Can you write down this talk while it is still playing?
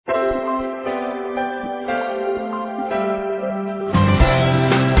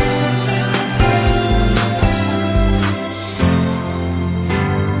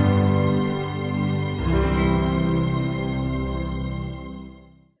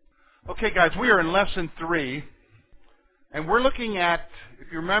Okay, guys, we are in Lesson 3, and we're looking at,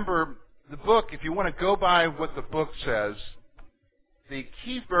 if you remember, the book, if you want to go by what the book says, the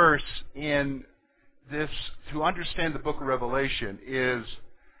key verse in this, to understand the book of Revelation, is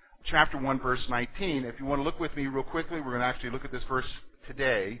chapter 1, verse 19. If you want to look with me real quickly, we're going to actually look at this verse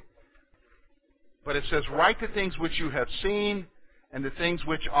today. But it says, "Write the things which you have seen, and the things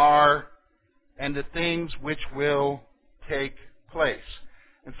which are, and the things which will take place."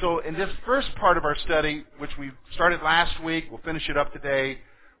 And so in this first part of our study, which we started last week, we'll finish it up today,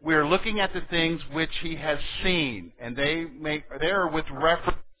 we're looking at the things which he has seen. And they are with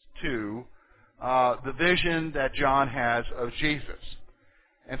reference to the vision that John has of Jesus.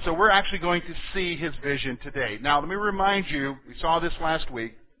 And so we're actually going to see his vision today. Now, let me remind you, we saw this last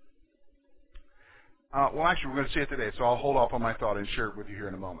week. Well, actually, we're going to see it today, so I'll hold off on my thought and share it with you here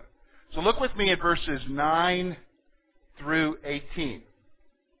in a moment. So look with me at verses 9 through 18.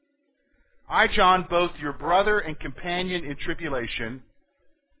 "I, John, both your brother and companion in tribulation,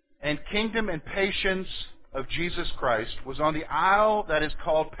 and kingdom and patience of Jesus Christ, was on the isle that is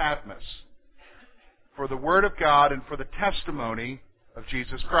called Patmos, for the word of God and for the testimony of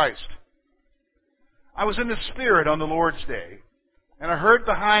Jesus Christ. I was in the Spirit on the Lord's day, and I heard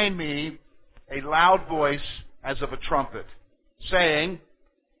behind me a loud voice as of a trumpet, saying,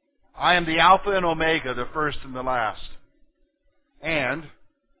 'I am the Alpha and Omega, the first and the last. And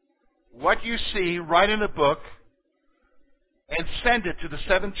what you see, write in a book, and send it to the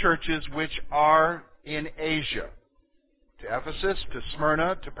 7 churches which are in Asia, to Ephesus, to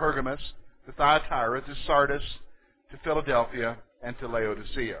Smyrna, to Pergamos, to Thyatira, to Sardis, to Philadelphia, and to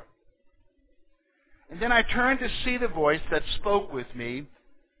Laodicea.' And then I turned to see the voice that spoke with me,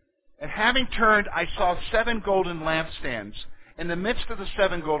 and having turned, I saw 7 golden lampstands. In the midst of the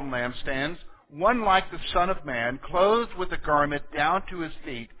 7 golden lampstands, one like the Son of Man, clothed with a garment down to his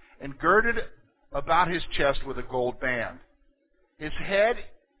feet, and girded about his chest with a gold band. His head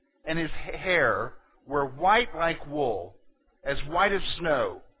and his hair were white like wool, as white as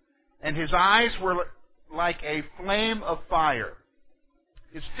snow, and his eyes were like a flame of fire.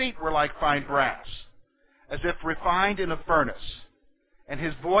 His feet were like fine brass, as if refined in a furnace, and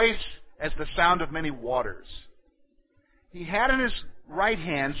his voice as the sound of many waters. He had in his right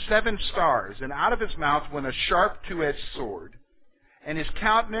hand 7 stars, and out of his mouth went a sharp 2-edged sword, and his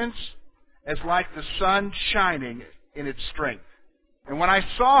countenance as like the sun shining in its strength. And when I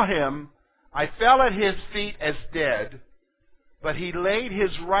saw him, I fell at his feet as dead, but he laid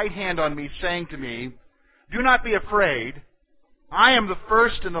his right hand on me, saying to me, 'Do not be afraid. I am the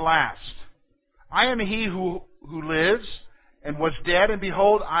first and the last. I am he who lives and was dead, and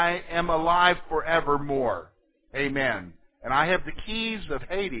behold, I am alive forevermore. Amen. And I have the keys of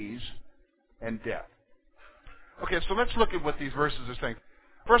Hades and death.'" Okay, so let's look at what these verses are saying.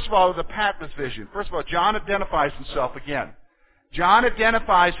 First of all, the Patmos vision. First of all, John identifies himself again. John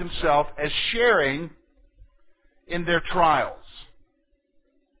identifies himself as sharing in their trials.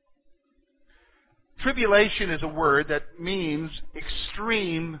 Tribulation is a word that means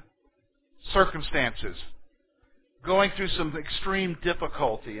extreme circumstances, going through some extreme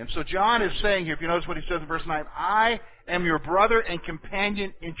difficulty. And so John is saying here, if you notice what he says in verse 9, "I am your brother and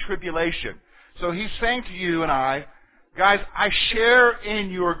companion in tribulation." So he's saying to you and I, guys, I share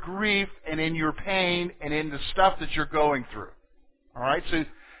in your grief and in your pain and in the stuff that you're going through. All right? So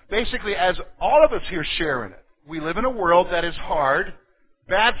basically, as all of us here share in it, we live in a world that is hard.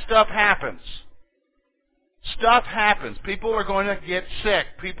 Bad stuff happens. Stuff happens. People are going to get sick.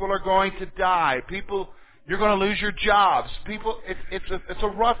 People are going to die. You're going to lose your jobs. It's a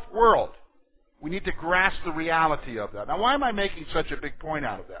rough world. We need to grasp the reality of that. Now, why am I making such a big point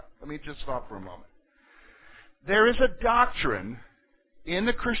out of that? Let me just stop for a moment. There is a doctrine in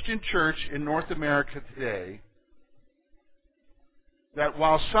the Christian church in North America today that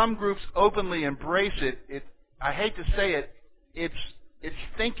while some groups openly embrace it, I hate to say it, its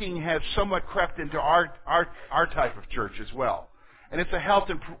thinking has somewhat crept into our type of church as well. And it's a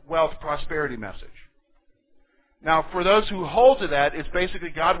health and wealth prosperity message. Now, for those who hold to that, it's basically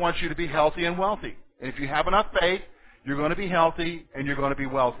God wants you to be healthy and wealthy. And if you have enough faith, you're going to be healthy and you're going to be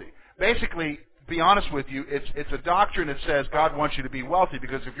wealthy. Basically, to be honest with you, it's a doctrine that says God wants you to be wealthy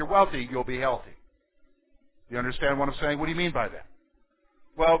because if you're wealthy, you'll be healthy. You understand what I'm saying? What do you mean by that?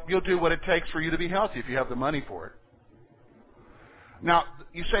 Well, you'll do what it takes for you to be healthy if you have the money for it. Now,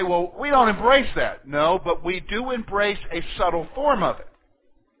 you say, well, we don't embrace that. No, but we do embrace a subtle form of it.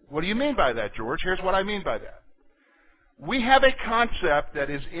 What do you mean by that, George? Here's what I mean by that. We have a concept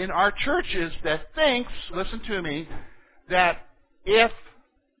that is in our churches that thinks, listen to me, that if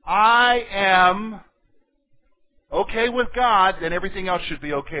I am okay with God, then everything else should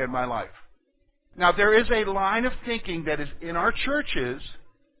be okay in my life. Now, there is a line of thinking that is in our churches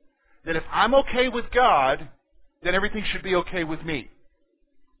that if I'm okay with God, then everything should be okay with me.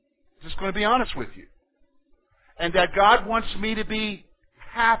 I'm just going to be honest with you. And that God wants me to be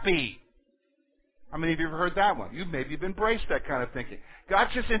happy. How many of you have heard that one? You maybe have embraced that kind of thinking.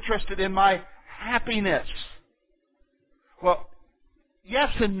 God's just interested in my happiness. Well, yes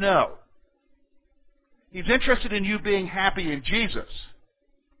and no. He's interested in you being happy in Jesus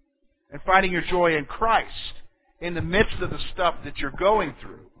and finding your joy in Christ in the midst of the stuff that you're going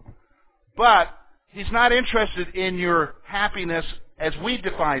through. But He's not interested in your happiness as we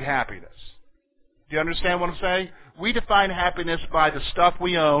define happiness. Do you understand what I'm saying? We define happiness by the stuff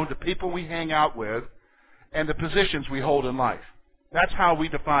we own, the people we hang out with, and the positions we hold in life. That's how we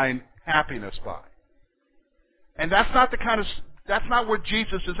define happiness by. And that's not where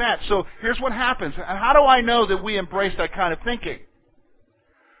Jesus is at. So here's what happens. And how do I know that we embrace that kind of thinking?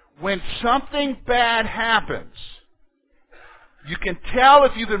 When something bad happens, you can tell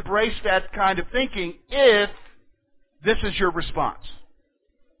if you've embraced that kind of thinking if this is your response.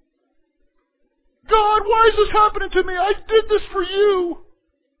 God, why is this happening to me? I did this for you.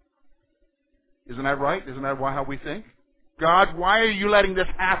 Isn't that right? Isn't that how we think? God, why are you letting this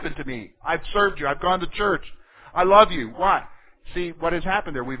happen to me? I've served you. I've gone to church. I love you. Why? See, what has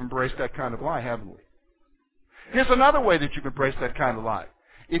happened there? We've embraced that kind of lie, haven't we? Here's another way that you've embraced that kind of lie.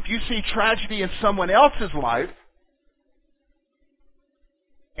 If you see tragedy in someone else's life,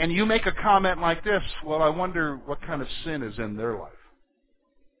 and you make a comment like this, well, I wonder what kind of sin is in their life.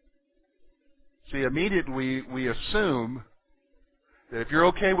 See, immediately we assume that if you're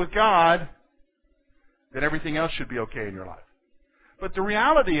okay with God, then everything else should be okay in your life. But the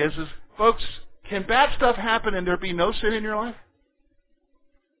reality is folks, can bad stuff happen and there be no sin in your life?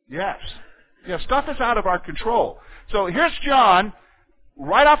 Yes. Yeah, stuff is out of our control. So here's John,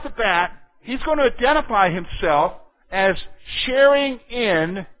 right off the bat, he's going to identify himself as sharing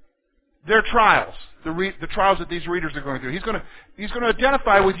in their trials, the trials that these readers are going through. He's going to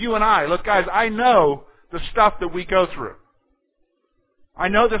identify with you and I. Look, guys, I know the stuff that we go through. I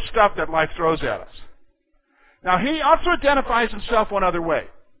know the stuff that life throws at us. Now, he also identifies himself one other way.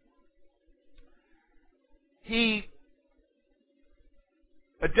 He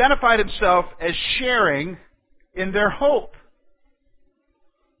identified himself as sharing in their hope.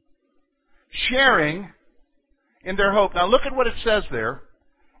 Sharing in their hope. Now look at what it says there.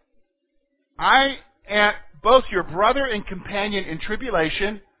 I am both your brother and companion in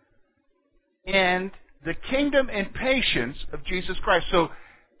tribulation and the kingdom and patience of Jesus Christ. So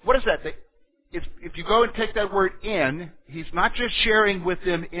what is that? If you go and take that word in, he's not just sharing with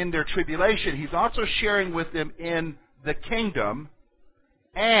them in their tribulation, he's also sharing with them in the kingdom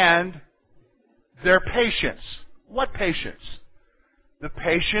and their patience. What patience? The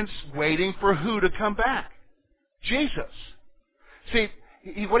patience waiting for who to come back? Jesus. See,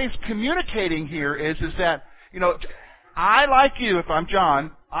 what he's communicating here is that, I, like you, if I'm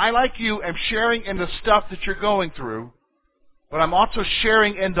John, I, like you, am sharing in the stuff that you're going through, but I'm also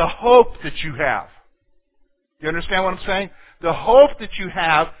sharing in the hope that you have. Do you understand what I'm saying? The hope that you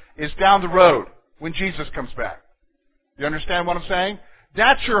have is down the road when Jesus comes back. Do you understand what I'm saying?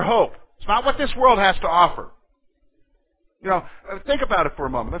 That's your hope. It's not what this world has to offer. Think about it for a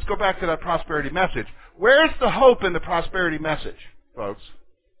moment. Let's go back to that prosperity message. Where's the hope in the prosperity message, folks?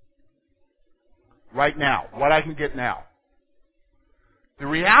 Right now. What I can get now. The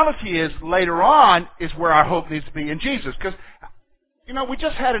reality is, later on, is where our hope needs to be in Jesus. Because, we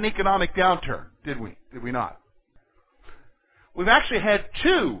just had an economic downturn, did we? Did we not? We've actually had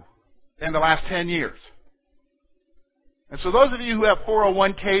two in the last 10 years. And so those of you who have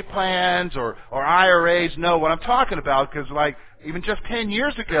 401k plans or IRAs know what I'm talking about, because even just 10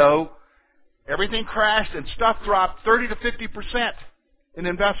 years ago, everything crashed and stuff dropped 30 to 50% in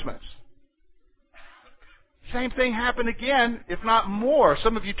investments. Same thing happened again, if not more.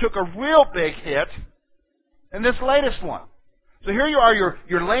 Some of you took a real big hit in this latest one. So here you are,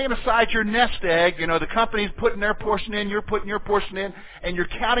 you're laying aside your nest egg, the company's putting their portion in, you're putting your portion in, and you're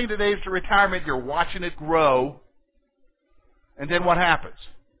counting the days to retirement, you're watching it grow. And then what happens?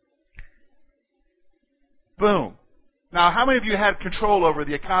 Boom. Now, how many of you had control over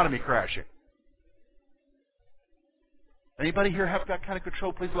the economy crashing? Anybody here have that kind of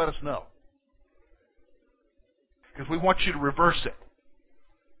control? Please let us know. Because we want you to reverse it.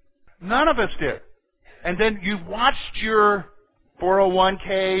 None of us did. And then you watched your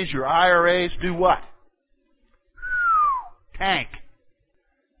 401ks, your IRAs do what? Tank.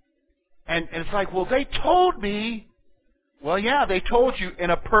 And it's like, well, they told me. Well, yeah, they told you in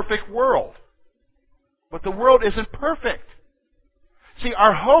a perfect world. But the world isn't perfect. See,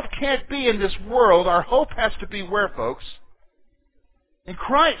 our hope can't be in this world. Our hope has to be where, folks? In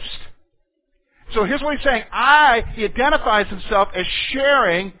Christ. So here's what he's saying. He identifies himself as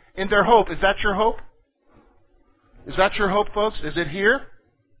sharing in their hope. Is that your hope? Is that your hope, folks? Is it here?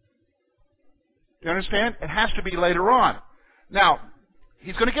 Do you understand? It has to be later on. Now,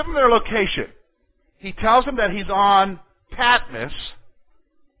 he's going to give them their location. He tells them that he's on Patmos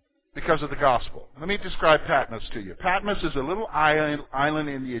because of the gospel. Let me describe Patmos to you. Patmos is a little island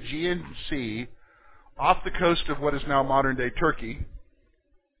in the Aegean Sea off the coast of what is now modern-day Turkey.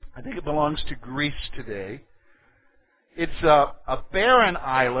 I think it belongs to Greece today. It's a barren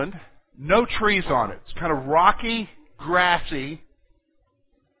island, no trees on it. It's kind of rocky, grassy,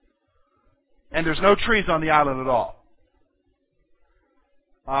 and there's no trees on the island at all.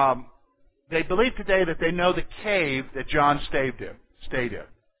 They believe today that they know the cave that John stayed in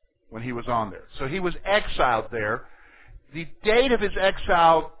when he was on there. So he was exiled there. The date of his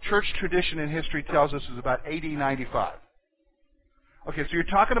exile, church tradition and history tells us, is about AD 95. Okay, so you're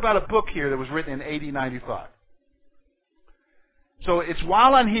talking about a book here that was written in AD 95. So it's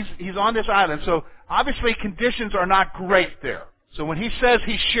while he's on this island. So obviously conditions are not great there. So when he says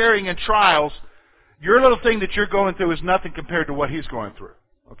he's sharing in trials, your little thing that you're going through is nothing compared to what he's going through.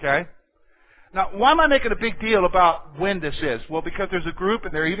 Okay? Now, why am I making a big deal about when this is? Well, because there's a group,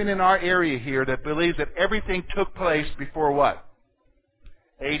 and they're even in our area here, that believes that everything took place before what?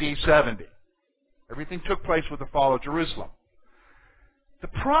 AD 70. Everything took place with the fall of Jerusalem. The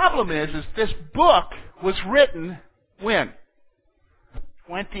problem is this book was written when?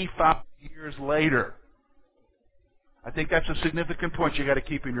 25 years later. I think that's a significant point you got to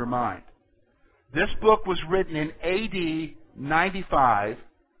keep in your mind. This book was written in AD 95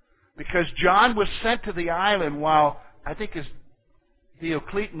 because John was sent to the island while I think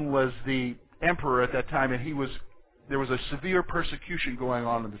Diocletian was the emperor at that time, and there was a severe persecution going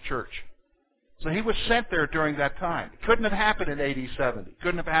on in the church. So he was sent there during that time. It couldn't have happened in AD 70.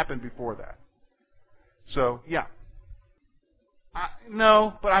 Couldn't have happened before that. So, yeah.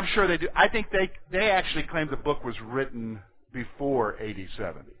 No, but I'm sure they do. I think they actually claim the book was written before AD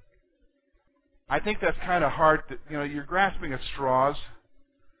 70. I think that's kind of hard. You're grasping at straws.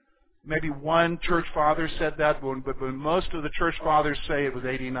 Maybe one church father said that, but when most of the church fathers say it was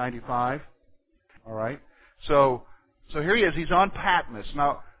AD 95. All right? So here he is. He's on Patmos.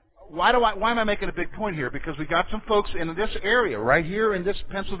 Now, why am I making a big point here? Because we got some folks in this area, right here in this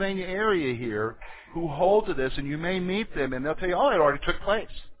Pennsylvania area here, who hold to this, and you may meet them, and they'll tell you, oh, it already took place.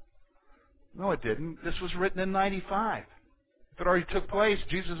 No, it didn't. This was written in 95. If it already took place,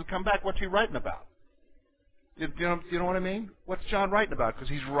 Jesus would come back. What's he writing about? You know what I mean? What's John writing about? Because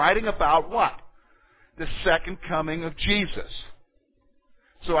he's writing about what? The second coming of Jesus.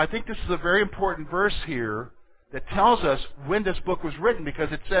 So I think this is a very important verse here that tells us when this book was written,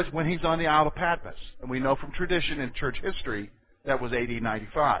 because it says when he's on the Isle of Patmos. And we know from tradition and church history that was AD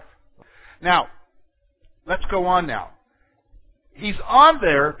 95. Now, let's go on now. He's on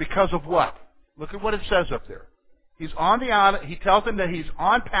there because of what? Look at what it says up there. He's on the island. He tells them that he's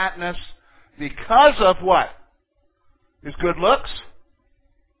on Patmos because of what? His good looks?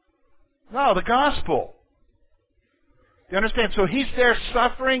 No, the gospel. Do you understand? So he's there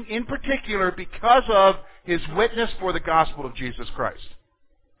suffering in particular because of his witness for the gospel of Jesus Christ.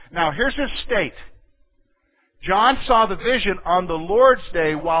 Now, here's his state. John saw the vision on the Lord's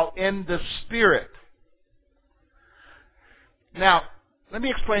day while in the Spirit. Now, let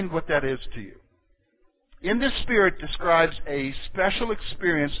me explain what that is to you. In the Spirit describes a special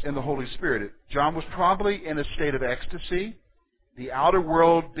experience in the Holy Spirit. John was probably in a state of ecstasy, the outer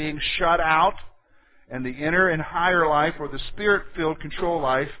world being shut out, and the inner and higher life, or the Spirit-filled control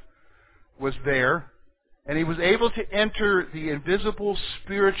life, was there. And he was able to enter the invisible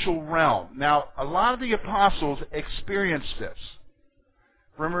spiritual realm. Now, a lot of the apostles experienced this.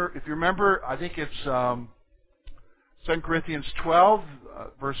 If you remember, I think it's 2 Corinthians 12,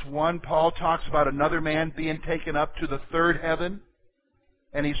 verse 1, Paul talks about another man being taken up to the third heaven.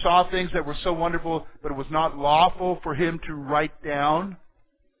 And he saw things that were so wonderful, but it was not lawful for him to write down.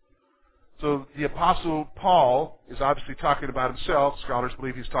 So the Apostle Paul is obviously talking about himself. Scholars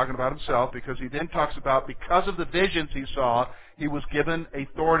believe he's talking about himself, because he then talks about, because of the visions he saw, he was given a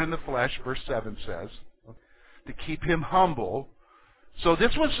thorn in the flesh, verse 7 says, to keep him humble. So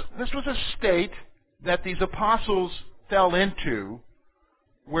this was a state that these apostles fell into,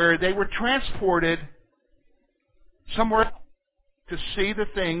 where they were transported somewhere to see the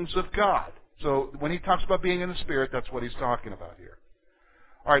things of God. So when he talks about being in the Spirit, that's what he's talking about here.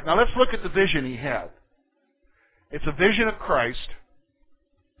 All right, now let's look at the vision he had. It's a vision of Christ.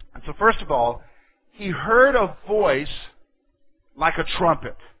 And so first of all, he heard a voice like a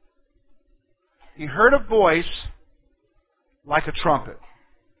trumpet. He heard a voice like a trumpet.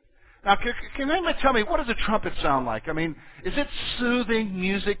 Now, can anyone tell me, what does a trumpet sound like? I mean, is it soothing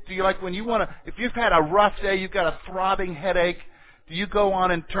music? Do you like when you want to, if you've had a rough day, you've got a throbbing headache, do you go on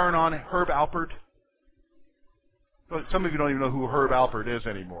and turn on Herb Alpert? Some of you don't even know who Herb Alpert is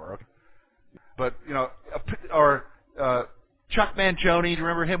anymore. Okay? But, you know, or Chuck Mangione, do you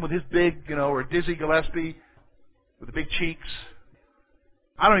remember him with his big, you know, or Dizzy Gillespie with the big cheeks?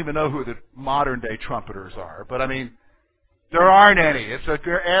 I don't even know who the modern day trumpeters are, but I mean, there aren't any. It's an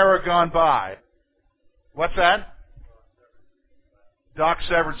era gone by. What's that? Doc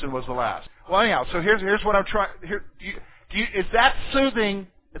Severinsen was the last. Well, anyhow, so here's what I'm trying. Is that soothing?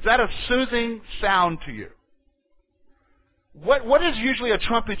 Is that a soothing sound to you? What is usually a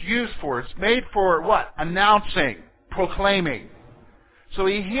trumpet used for? It's made for what? Announcing, proclaiming. So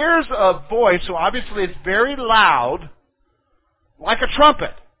he hears a voice, so obviously it's very loud, like a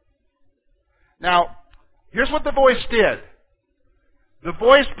trumpet. Now, here's what the voice did. The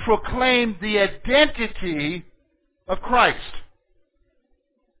voice proclaimed the identity of Christ.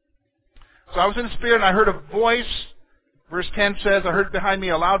 So I was in the Spirit and I heard a voice. Verse 10 says, I heard behind me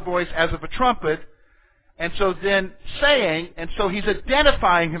a loud voice as of a trumpet. And so then saying, and so he's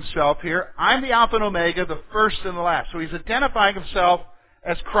identifying himself here, I'm the Alpha and Omega, the first and the last. So he's identifying himself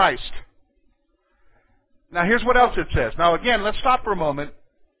as Christ. Now here's what else it says. Now again, let's stop for a moment.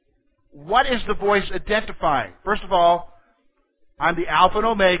 What is the voice identifying? First of all, I'm the Alpha and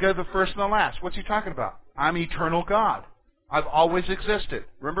Omega, the first and the last. What's he talking about? I'm eternal God. I've always existed.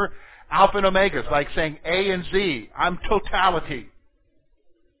 Remember, Alpha and Omega is like saying A and Z. I'm totality.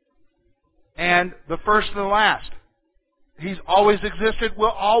 And the first and the last. He's always existed, will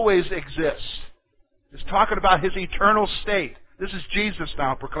always exist. He's talking about his eternal state. This is Jesus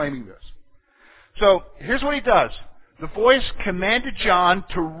now proclaiming this. So, here's what he does. The voice commanded John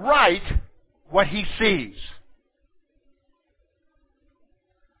to write what he sees.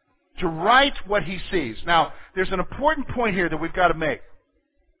 To write what he sees. Now, there's an important point here that we've got to make.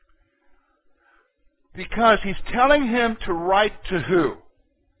 Because he's telling him to write to who?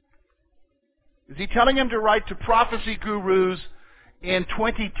 Is he telling him to write to prophecy gurus in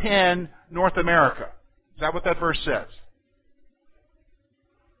 2010 North America? Is that what that verse says?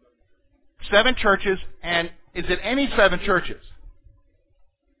 7 churches, and is it any 7 churches?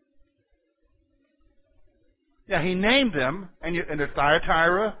 Yeah, he named them, and they're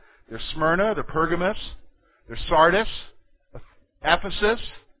Thyatira, they're Smyrna, they're Pergamos, they're Sardis, Ephesus,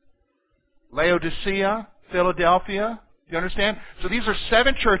 Laodicea, Philadelphia. Do you understand? So these are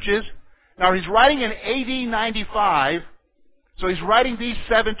 7 churches. Now he's writing in AD 95, so he's writing these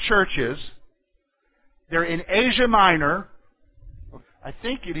 7 churches. They're in Asia Minor. I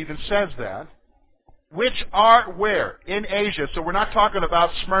think it even says that. Which are where? In Asia. So we're not talking about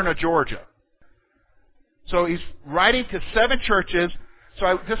Smyrna, Georgia. So he's writing to 7 churches.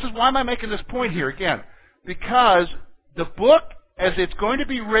 So this is why am I making this point here again? Because the book, as it's going to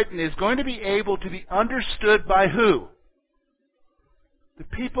be written, is going to be able to be understood by who? The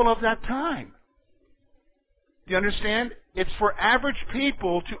people of that time. Do you understand? It's for average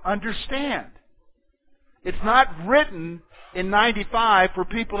people to understand. It's not written in 95 for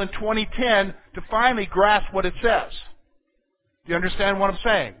people in 2010 to finally grasp what it says. Do you understand what I'm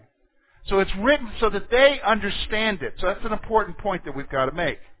saying? So it's written so that they understand it. So that's an important point that we've got to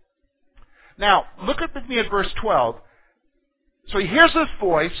make. Now, look with me at verse 12. So he hears this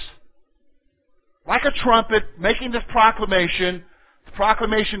voice, like a trumpet, making this proclamation, the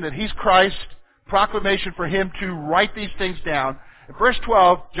proclamation that he's Christ, proclamation for him to write these things down. In verse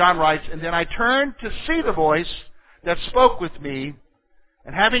 12, John writes, and then I turned to see the voice that spoke with me,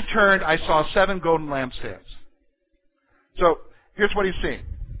 and having turned, I saw 7 golden lampstands. So, here's what he's seeing.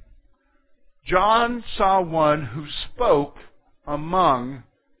 John saw one who spoke among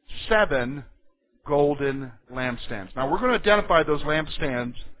 7 golden lampstands. Now, we're going to identify those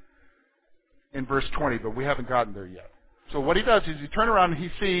lampstands in verse 20, but we haven't gotten there yet. So what he does is he turns around and he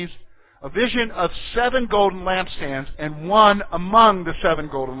sees a vision of 7 golden lampstands and one among the 7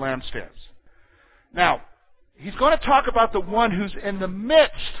 golden lampstands. Now, he's going to talk about the one who's in the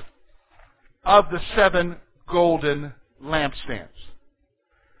midst of the 7 golden lampstands.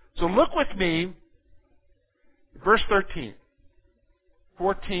 So look with me, verse 13,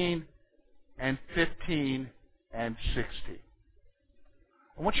 14, and 15, and 16.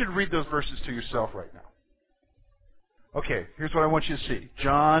 I want you to read those verses to yourself right now. Okay, here's what I want you to see.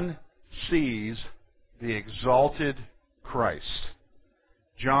 John sees the exalted Christ.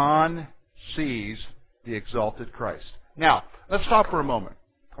 John sees the exalted Christ. Now, let's stop for a moment.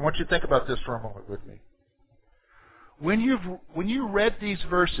 I want you to think about this for a moment with me. When you read these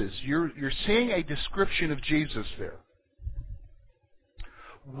verses, you're seeing a description of Jesus there.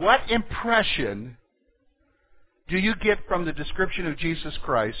 What impression do you get from the description of Jesus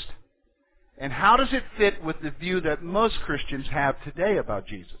Christ, and how does it fit with the view that most Christians have today about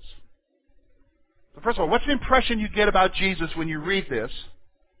Jesus? So first of all, what's the impression you get about Jesus when you read this?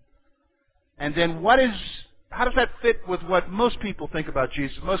 And then how does that fit with what most people think about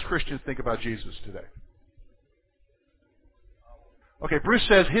Jesus, most Christians think about Jesus today? Okay, Bruce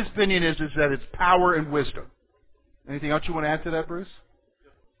says his opinion is that it's power and wisdom. Anything else you want to add to that, Bruce?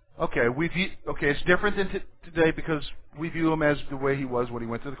 Okay, it's different than today because we view him as the way he was when he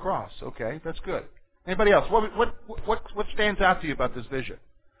went to the cross. Okay, that's good. Anybody else? What stands out to you about this vision?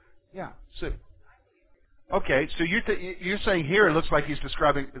 Yeah, Sue. Okay, so you're saying here it looks like it's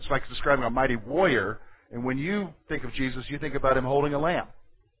like describing a mighty warrior, and when you think of Jesus, you think about him holding a lamb.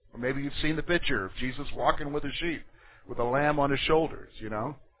 Or maybe you've seen the picture of Jesus walking with a sheep, with a lamb on his shoulders,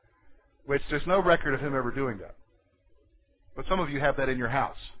 which there's no record of him ever doing that. But some of you have that in your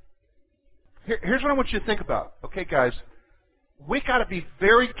house. Here's what I want you to think about. Okay, guys, we got to be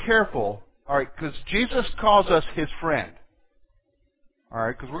very careful, all right, because Jesus calls us his friend. All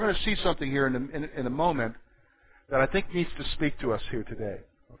right, because we're going to see something here in a moment that I think needs to speak to us here today.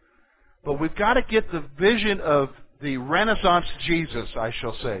 But we've got to get the vision of the Renaissance Jesus, I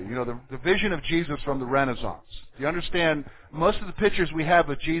shall say. The vision of Jesus from the Renaissance. Do you understand? Most of the pictures we have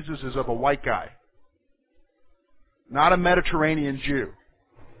of Jesus is of a white guy, not a Mediterranean Jew.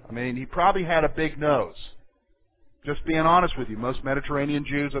 I mean, he probably had a big nose. Just being honest with you, most Mediterranean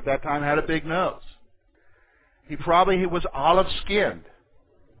Jews at that time had a big nose. He probably was olive-skinned.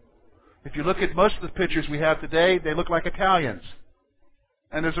 If you look at most of the pictures we have today, they look like Italians.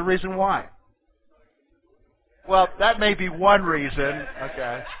 And there's a reason why. Well, that may be one reason,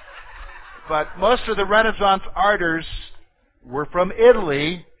 okay. But most of the Renaissance artists were from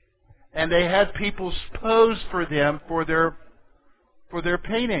Italy, and they had people pose for them for their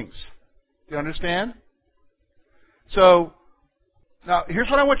paintings. Do you understand? So, now here's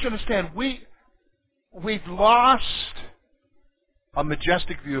what I want you to understand. We've lost a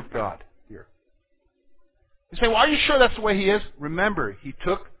majestic view of God here. You say, well, are you sure that's the way he is? Remember, he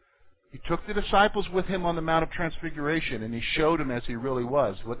took the disciples with him on the Mount of Transfiguration, and he showed them as he really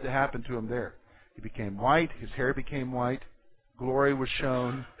was. What happened to him there? He became white. His hair became white. Glory was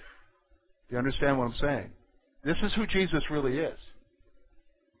shown. Do you understand what I'm saying? This is who Jesus really is.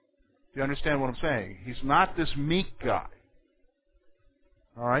 Do you understand what I'm saying? He's not this meek guy.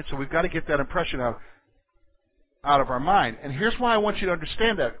 All right, so we've got to get that impression out of our mind. And here's why I want you to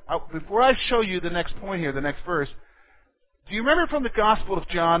understand that. Before I show you the next point here, the next verse, do you remember from the Gospel of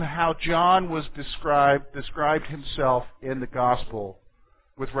John how John was described himself in the Gospel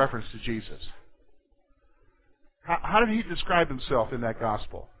with reference to Jesus? How did he describe himself in that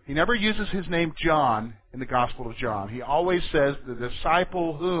Gospel? He never uses his name John in the Gospel of John. He always says the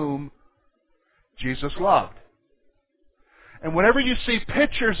disciple whom Jesus loved. And whenever you see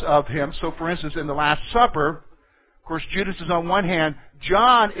pictures of him, so for instance in the Last Supper, of course Judas is on one hand,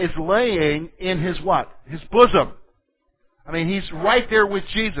 John is laying in his what? His bosom. I mean, he's right there with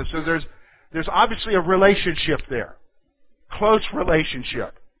Jesus. So there's obviously a relationship there. Close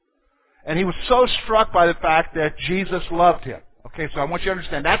relationship. And he was so struck by the fact that Jesus loved him. Okay, so I want you to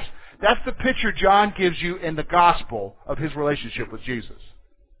understand, that's the picture John gives you in the Gospel of his relationship with Jesus.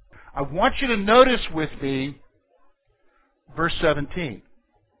 I want you to notice with me verse 17.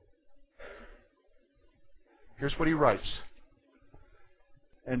 Here's what he writes.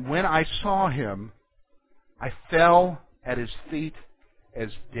 And when I saw him, I fell at his feet as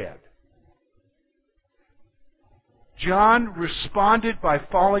dead. John responded by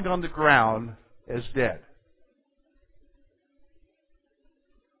falling on the ground as dead.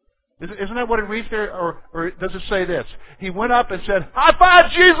 Isn't that what it reads there? Or does it say this? He went up and said, "High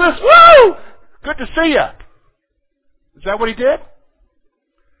five, Jesus! Woo! Good to see you." Is that what he did?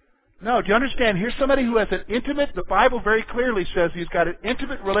 No, do you understand? Here's somebody who has the Bible very clearly says he's got an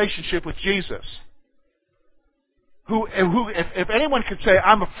intimate relationship with Jesus. Who if anyone could say,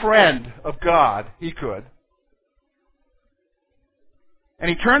 I'm a friend of God, he could. And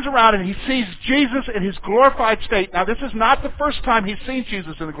he turns around and he sees Jesus in his glorified state. Now, this is not the first time he's seen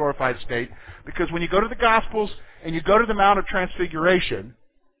Jesus in the glorified state, because when you go to the Gospels and you go to the Mount of Transfiguration,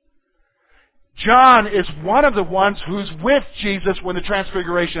 John is one of the ones who's with Jesus when the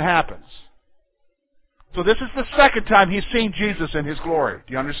Transfiguration happens. So this is the second time he's seen Jesus in his glory.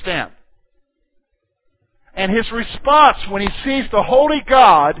 Do you understand? And his response when he sees the holy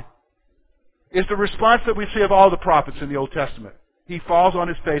God is the response that we see of all the prophets in the Old Testament. he falls on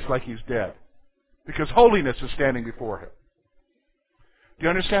his face like he's dead. Because holiness is standing before him. Do you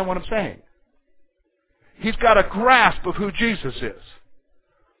understand what I'm saying? He's got a grasp of who Jesus is.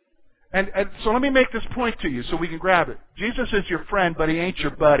 And so let me make this point to you so we can grab it. Jesus is your friend, but he ain't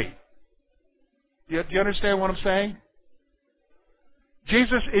your buddy. Do you understand what I'm saying?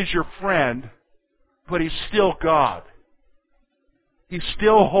 Jesus is your friend, but he's still God. He's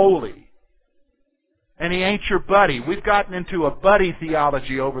still holy. And he ain't your buddy. We've gotten into a buddy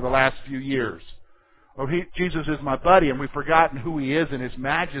theology over the last few years. Jesus is my buddy, and we've forgotten who he is in his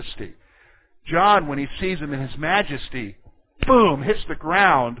majesty. John, when he sees him in his majesty, boom, hits the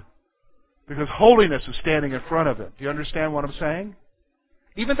ground because holiness is standing in front of him. Do you understand what I'm saying?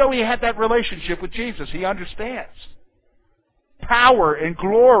 Even though he had that relationship with Jesus, he understands. Power and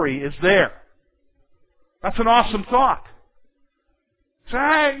glory is there. That's an awesome thought. So,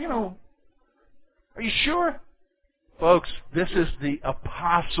 are you sure? Folks, this is the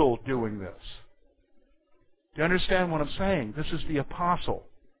apostle doing this. Do you understand what I'm saying? This is the apostle.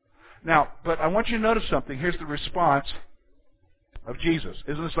 Now, but I want you to notice something. Here's the response of Jesus.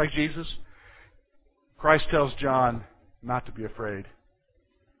 Isn't this like Jesus? Christ tells John not to be afraid.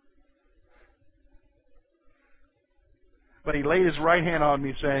 But he laid his right hand on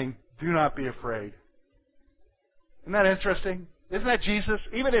me saying, do not be afraid. Isn't that interesting? Isn't that Jesus?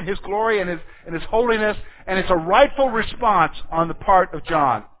 Even in his glory and his holiness, and it's a rightful response on the part of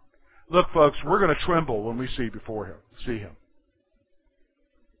John. Look, folks, we're going to tremble when we see him.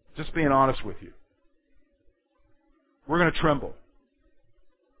 Just being honest with you. We're going to tremble.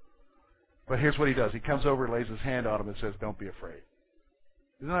 But here's what he does. He comes over and lays his hand on him and says, don't be afraid.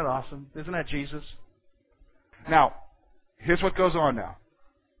 Isn't that awesome? Isn't that Jesus? Now, here's what goes on now.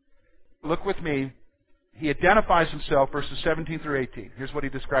 Look with me. He identifies himself, verses 17 through 18. Here's what he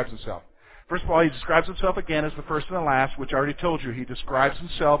describes himself. First of all, he describes himself again as the first and the last, which I already told you. He describes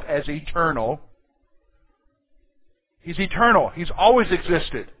himself as eternal. He's eternal. He's always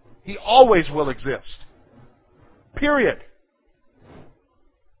existed. He always will exist. Period.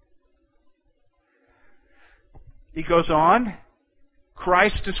 He goes on.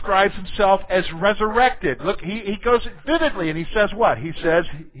 Christ describes himself as resurrected. Look, he goes vividly and he says what? He says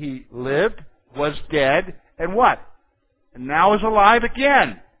he lived, was dead, and what? And now is alive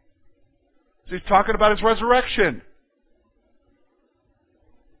again. So he's talking about his resurrection.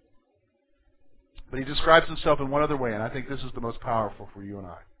 But he describes himself in one other way, and I think this is the most powerful for you and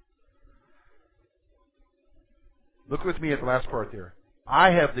I. Look with me at the last part there.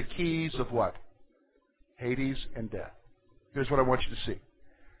 I have the keys of what? Hades and death. Here's what I want you to see.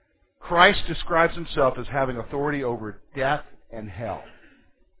 Christ describes himself as having authority over death and hell.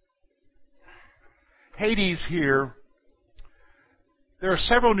 Hades here, there are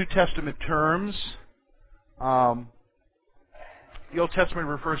several New Testament terms. The Old Testament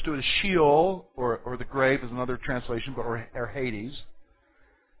refers to it as Sheol, or the grave is another translation, or Hades.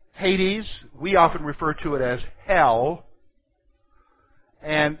 Hades, we often refer to it as hell.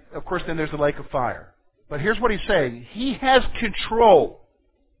 And, of course, then there's the lake of fire. But here's what he's saying. He has control.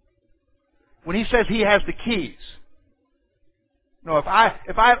 When he says he has the keys. If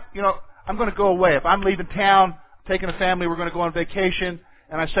I'm going to go away. If I'm leaving town, taking a family, we're going to go on vacation,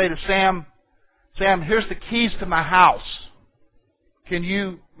 and I say to Sam, here's the keys to my house. Can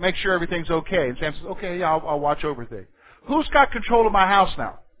you make sure everything's okay? And Sam says, okay, yeah, I'll watch over things. Who's got control of my house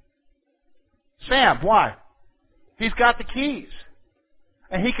now? Sam. Why? He's got the keys.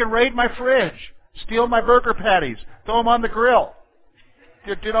 And he can raid my fridge, steal my burger patties, throw them on the grill.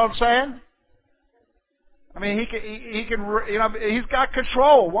 Do you know what I'm saying? I mean, he can, he's got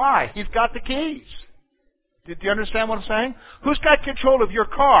control. Why? He's got the keys. Do you understand what I'm saying? Who's got control of your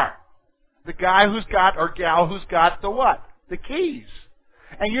car? The guy who's got, or gal who's got the what? The keys.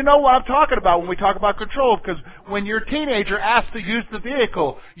 And you know what I'm talking about when we talk about control, because when your teenager asked to use the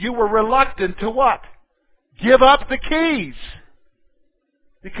vehicle, you were reluctant to what? Give up the keys.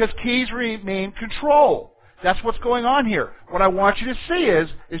 Because keys mean control. That's what's going on here. What I want you to see is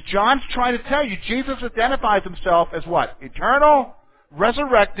John's trying to tell you, Jesus identifies himself as what? Eternal,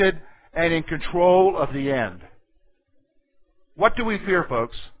 resurrected, and in control of the end. What do we fear,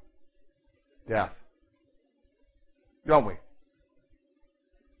 folks? Death. Don't we?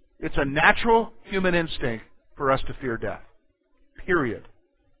 It's a natural human instinct for us to fear death. Period.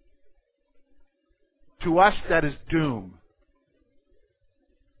 To us, that is doom.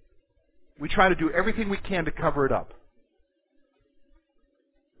 We try to do everything we can to cover it up.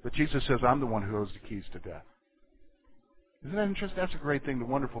 But Jesus says, I'm the one who holds the keys to death. Isn't that interesting? That's a great thing, the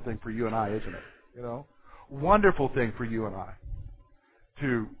wonderful thing for you and I, isn't it? Wonderful thing for you and I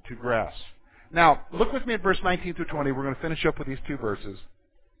to grasp. Now, look with me at verse 19 through 20. We're going to finish up with these two verses.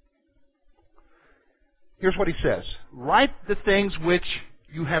 Here's what he says. Write the things which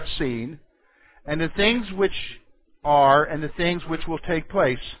you have seen, and the things which are, and the things which will take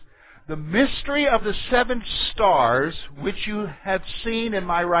place. The mystery of the 7 stars which you have seen in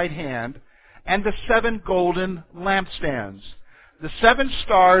my right hand, and the 7 golden lampstands. The 7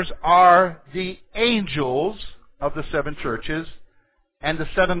 stars are the angels of the 7 churches, and the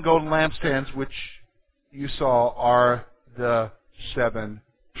 7 golden lampstands which you saw are the 7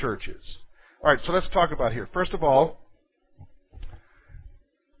 churches. All right, so let's talk about here. First of all,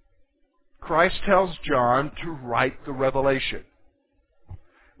 Christ tells John to write the revelation.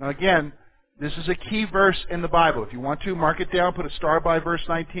 Now again, this is a key verse in the Bible. If you want to, mark it down, put a star by verse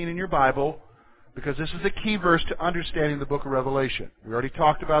 19 in your Bible, because this is a key verse to understanding the book of Revelation. We already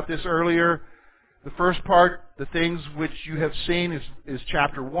talked about this earlier. The first part, the things which you have seen, is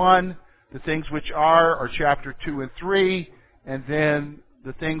chapter 1. The things which are chapter 2 and 3. And then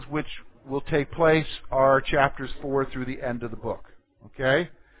the things which will take place are chapters 4 through the end of the book. Okay?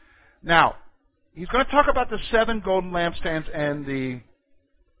 Now, he's going to talk about the 7 golden lampstands and the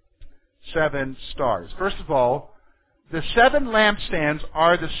 7 stars. First of all, the 7 lampstands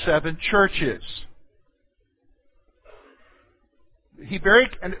are the 7 churches.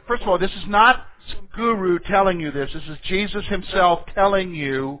 And first of all, this is not some guru telling you this. This is Jesus himself telling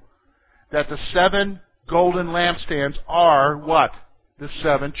you that the 7 golden lampstands are what? The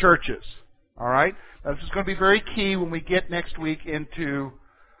 7 churches. All right? Now, this is going to be very key when we get next week into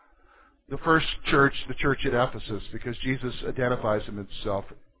the first church, the church at Ephesus, because Jesus identifies himself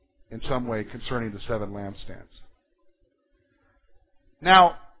in some way concerning the 7 lampstands.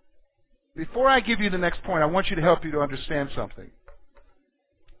 Now, before I give you the next point, I want you to help you to understand something.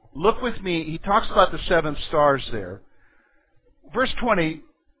 Look with me. He talks about the 7 stars there. Verse 20,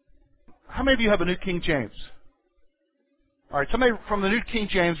 how many of you have a New King James? All right, somebody from the New King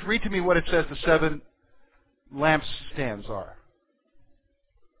James, read to me what it says the 7 lampstands are.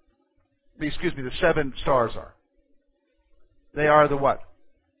 Excuse me, the 7 stars are. They are the what?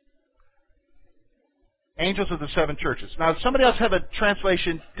 Angels of the 7 churches. Now, does somebody else have a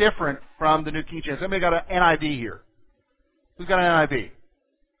translation different from the New King James? Somebody got an NIV here. Who's got an NIV?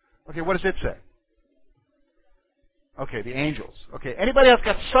 Okay, what does it say? Okay, the angels. Okay, anybody else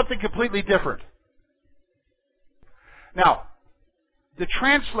got something completely different? Now, the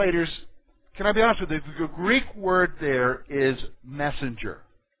translators, can I be honest with you, the Greek word there is messenger,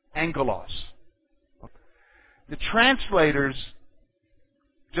 angelos. The translators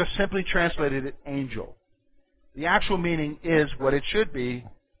just simply translated it angel. The actual meaning is what it should be.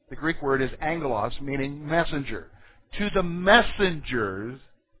 The Greek word is angelos, meaning messenger. To the messengers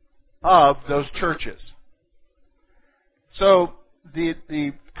of those churches. So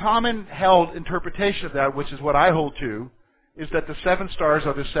the common held interpretation of that, which is what I hold to, is that the 7 stars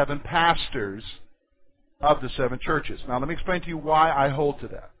are the 7 pastors of the 7 churches. Now let me explain to you why I hold to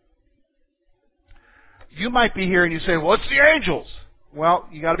that. You might be here and you say, well, it's the angels. Well,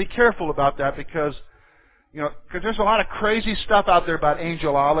 you got to be careful about that because there's a lot of crazy stuff out there about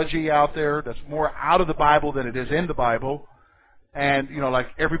angelology out there that's more out of the Bible than it is in the Bible. And, like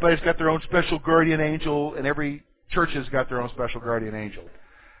everybody's got their own special guardian angel and every church has got their own special guardian angel.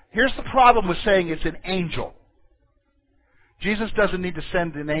 Here's the problem with saying it's an angel. Jesus doesn't need to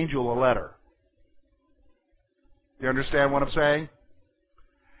send an angel a letter. Do you understand what I'm saying?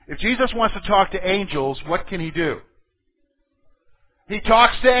 If Jesus wants to talk to angels, what can he do? He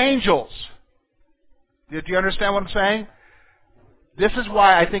talks to angels. Do you understand what I'm saying? This is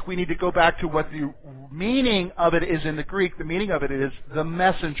why I think we need to go back to what the meaning of it is in the Greek. The meaning of it is the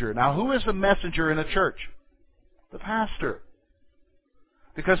messenger. Now, who is the messenger in a church? The pastor.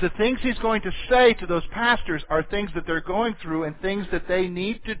 Because the things he's going to say to those pastors are things that they're going through and things that they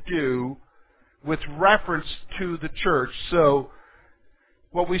need to do with reference to the church. So,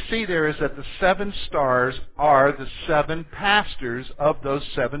 what we see there is that the 7 stars are the 7 pastors of those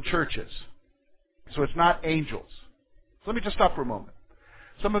 7 churches. So it's not angels. So let me just stop for a moment.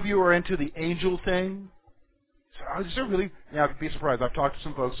 Some of you are into the angel thing. Is there really? Yeah, I'd be surprised. I've talked to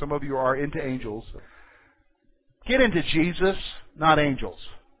some folks. Some of you are into angels. Get into Jesus, not angels.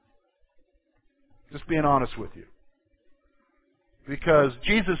 Just being honest with you. Because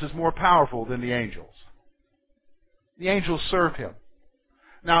Jesus is more powerful than the angels. The angels serve him.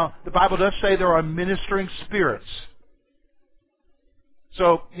 Now, the Bible does say there are ministering spirits.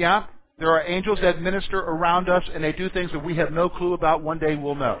 So, yeah, there are angels that minister around us and they do things that we have no clue about. One day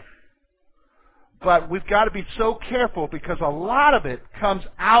we'll know. But we've got to be so careful because a lot of it comes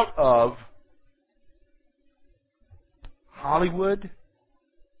out of Hollywood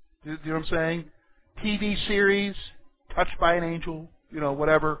Do you know what I'm saying? TV series, Touched by an Angel,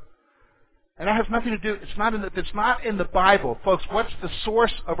 whatever. And that has nothing to do, it's not in the Bible. Folks, what's the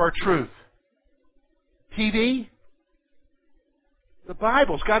source of our truth? TV? The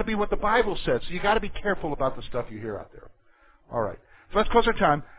Bible's got to be what the Bible says. So you got to be careful about the stuff you hear out there. All right. So let's close our time.